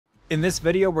In this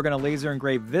video, we're going to laser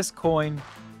engrave this coin,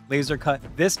 laser cut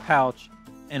this pouch,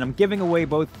 and I'm giving away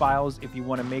both files if you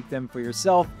want to make them for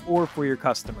yourself or for your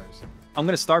customers. I'm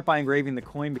going to start by engraving the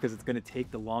coin because it's going to take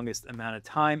the longest amount of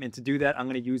time, and to do that, I'm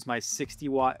going to use my 60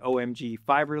 watt OMG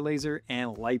fiber laser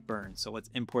and light burn. So let's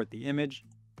import the image.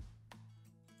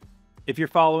 If you're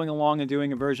following along and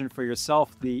doing a version for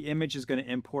yourself, the image is going to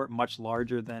import much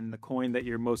larger than the coin that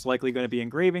you're most likely going to be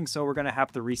engraving, so we're going to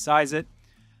have to resize it.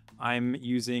 I'm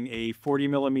using a 40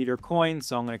 millimeter coin,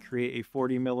 so I'm going to create a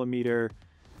 40 millimeter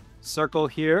circle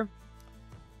here,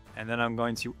 and then I'm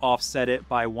going to offset it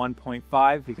by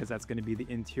 1.5 because that's going to be the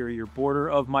interior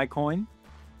border of my coin.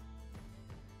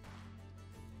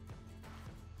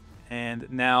 And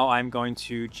now I'm going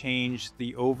to change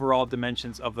the overall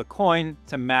dimensions of the coin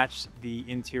to match the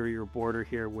interior border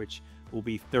here, which will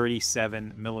be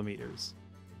 37 millimeters.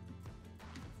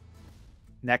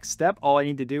 Next step, all I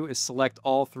need to do is select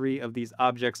all three of these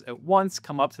objects at once,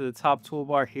 come up to the top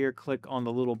toolbar here, click on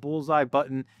the little bullseye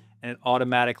button, and it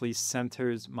automatically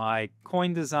centers my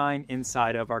coin design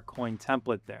inside of our coin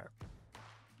template there.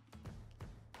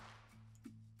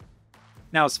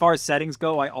 Now, as far as settings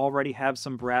go, I already have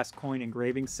some brass coin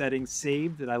engraving settings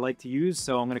saved that I like to use.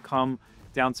 So I'm going to come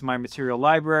down to my material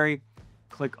library,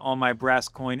 click on my brass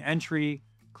coin entry,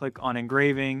 click on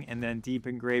engraving, and then deep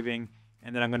engraving.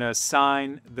 And then I'm going to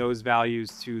assign those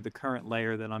values to the current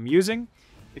layer that I'm using.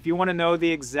 If you want to know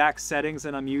the exact settings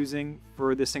that I'm using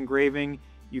for this engraving,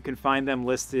 you can find them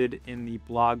listed in the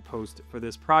blog post for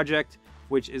this project,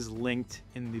 which is linked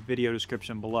in the video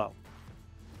description below.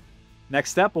 Next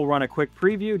step, we'll run a quick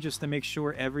preview just to make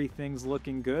sure everything's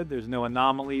looking good. There's no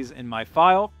anomalies in my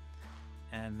file.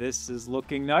 And this is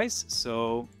looking nice,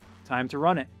 so time to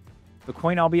run it. The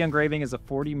coin I'll be engraving is a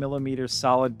 40 millimeter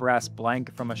solid brass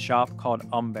blank from a shop called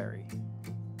Umberry.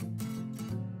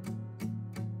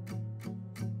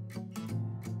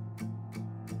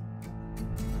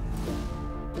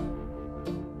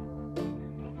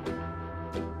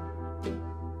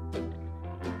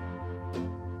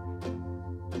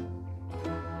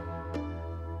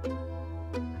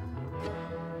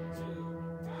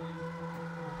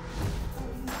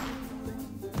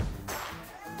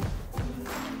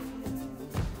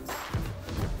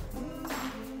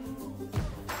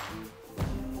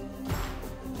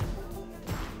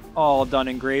 All done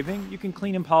engraving. You can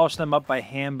clean and polish them up by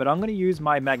hand, but I'm going to use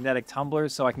my magnetic tumbler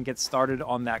so I can get started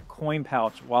on that coin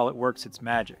pouch while it works its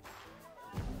magic.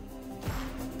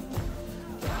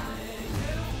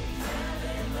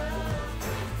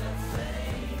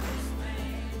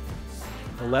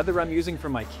 The leather I'm using for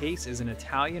my case is an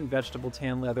Italian vegetable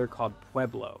tan leather called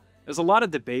Pueblo. There's a lot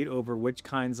of debate over which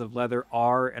kinds of leather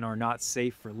are and are not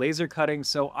safe for laser cutting,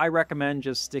 so I recommend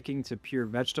just sticking to pure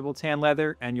vegetable tan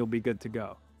leather and you'll be good to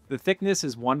go. The thickness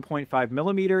is 1.5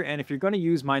 millimeter, and if you're going to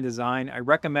use my design, I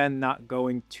recommend not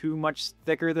going too much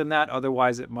thicker than that,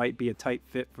 otherwise it might be a tight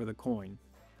fit for the coin.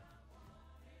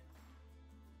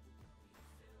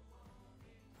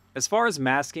 As far as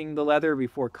masking the leather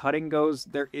before cutting goes,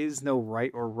 there is no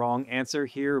right or wrong answer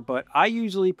here, but I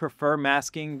usually prefer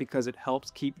masking because it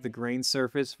helps keep the grain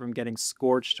surface from getting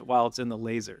scorched while it's in the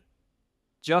laser.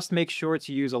 Just make sure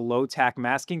to use a low-tack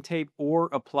masking tape or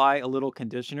apply a little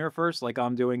conditioner first, like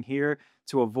I'm doing here,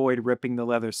 to avoid ripping the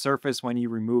leather surface when you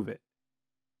remove it.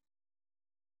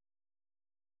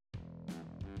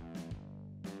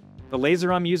 The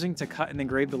laser I'm using to cut and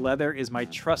engrave the leather is my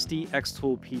trusty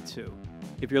X-Tool P2.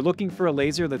 If you're looking for a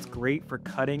laser that's great for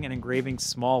cutting and engraving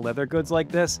small leather goods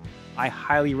like this, I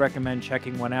highly recommend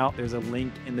checking one out. There's a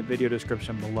link in the video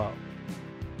description below.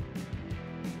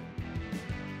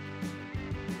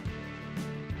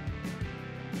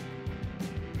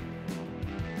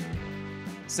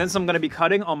 Since I'm going to be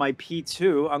cutting on my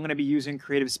P2, I'm going to be using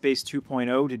Creative Space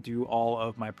 2.0 to do all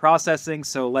of my processing,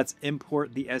 so let's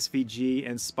import the SVG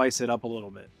and spice it up a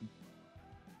little bit.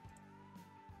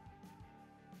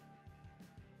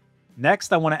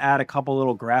 Next, I want to add a couple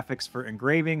little graphics for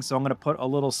engraving, so I'm going to put a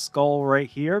little skull right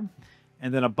here,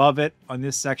 and then above it, on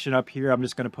this section up here, I'm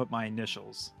just going to put my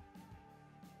initials.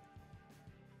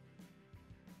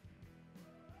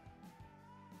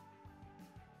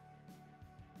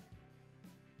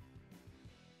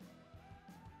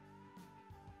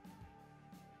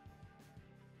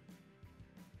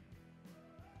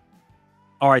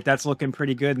 All right, that's looking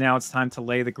pretty good. Now it's time to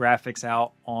lay the graphics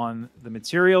out on the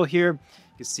material here.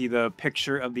 You can see the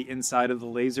picture of the inside of the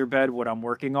laser bed, what I'm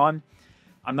working on.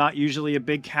 I'm not usually a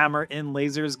big camera in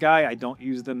lasers guy. I don't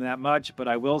use them that much, but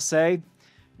I will say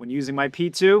when using my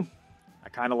P2, I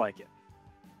kind of like it.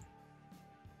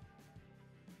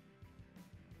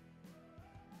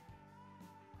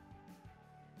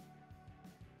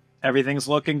 Everything's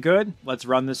looking good. Let's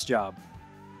run this job.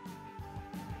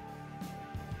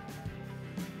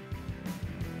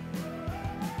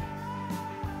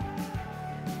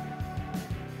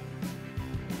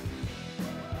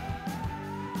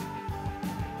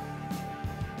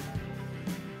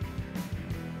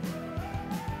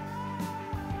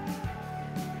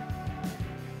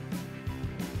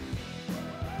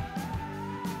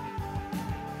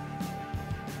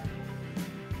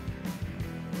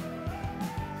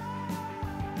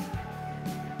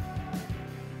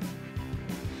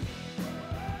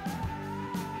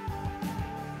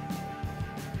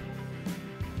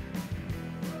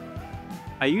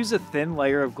 I use a thin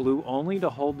layer of glue only to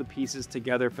hold the pieces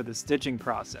together for the stitching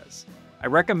process. I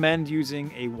recommend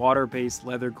using a water-based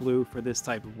leather glue for this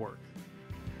type of work.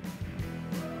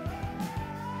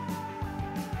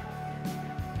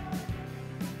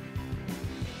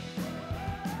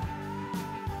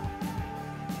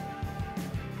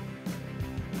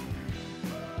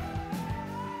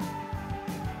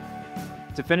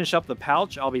 To finish up the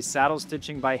pouch, I'll be saddle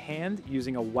stitching by hand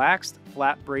using a waxed,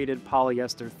 flat braided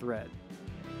polyester thread.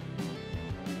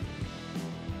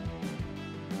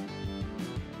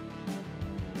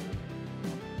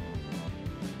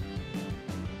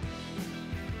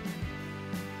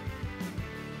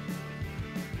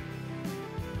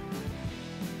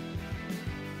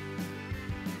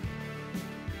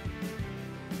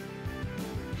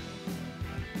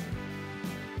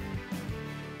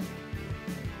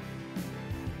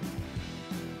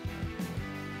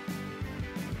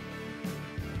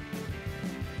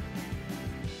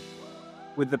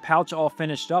 With the pouch all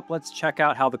finished up, let's check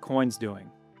out how the coin's doing.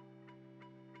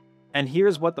 And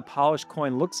here's what the polished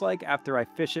coin looks like after I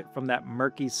fish it from that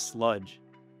murky sludge.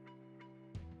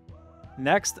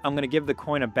 Next, I'm going to give the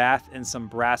coin a bath in some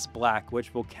brass black,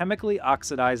 which will chemically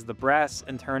oxidize the brass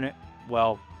and turn it,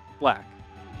 well, black.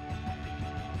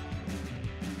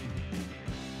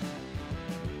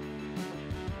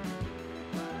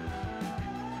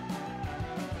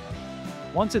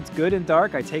 Once it's good and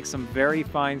dark, I take some very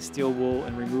fine steel wool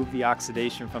and remove the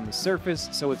oxidation from the surface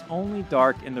so it's only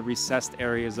dark in the recessed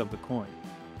areas of the coin.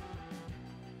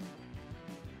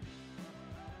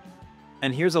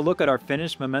 And here's a look at our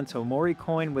finished Memento Mori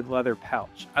coin with leather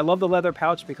pouch. I love the leather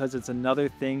pouch because it's another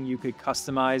thing you could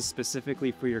customize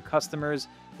specifically for your customers,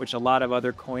 which a lot of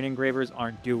other coin engravers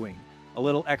aren't doing. A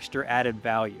little extra added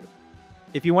value.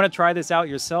 If you want to try this out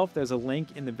yourself, there's a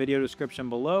link in the video description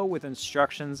below with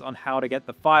instructions on how to get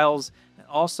the files, and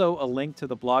also a link to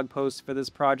the blog post for this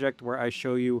project where I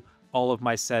show you all of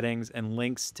my settings and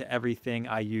links to everything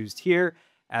I used here.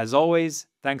 As always,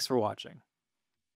 thanks for watching.